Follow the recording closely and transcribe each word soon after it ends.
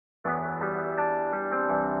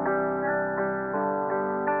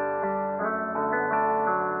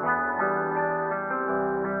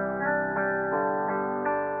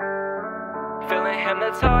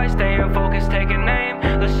hypnotized, staying focused, taking aim.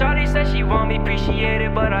 The shawty said she want me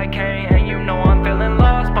appreciated, but I can't. And you know I'm feeling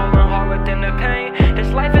lost, falling hard within the pain.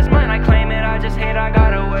 This life is mine, I claim it, I just hate I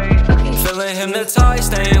gotta wait. Feeling hypnotized,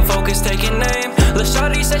 staying focused, taking aim. The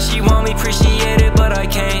shawty said she want me appreciated, but I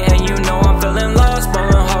can't. And you know I'm feeling lost,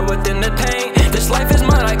 falling hard within the pain. This life is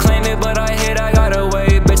mine, I claim it, but I hate I gotta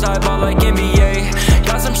wait. Bitch, I ball like NBA.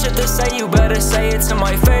 Got some shit to say, you better say it to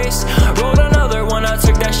my face. Rolled another one, I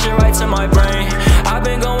took that shit right to my brain. I've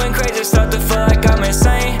been going crazy, start to feel like I'm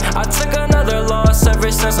insane. I took another loss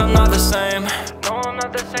ever since I'm not the same. No, I'm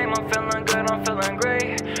not the same, I'm feeling good, I'm feeling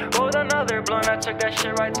great. Rolled another blunt, I took that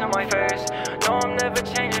shit right to my face. No, I'm never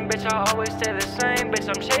changing, bitch, I always stay the same. Bitch,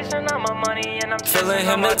 I'm chasing all my money and I'm feeling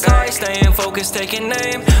hypnotized, staying focused, taking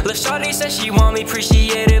aim. Lil' shawty said she want me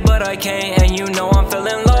appreciated, but I can't. And you know I'm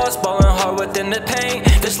feeling lost, balling hard within the pain.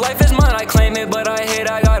 This life is mine, I claim it, but I hate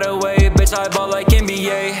I gotta wait. Bitch, I ball like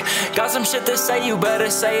NBA. Got some shit to say, you better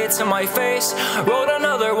say it to my face. Rolled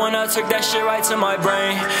another one, I took that shit right to my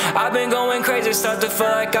brain. I've been going crazy, start to feel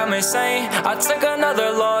like I'm insane. I took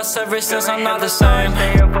another loss ever since I'm not the same.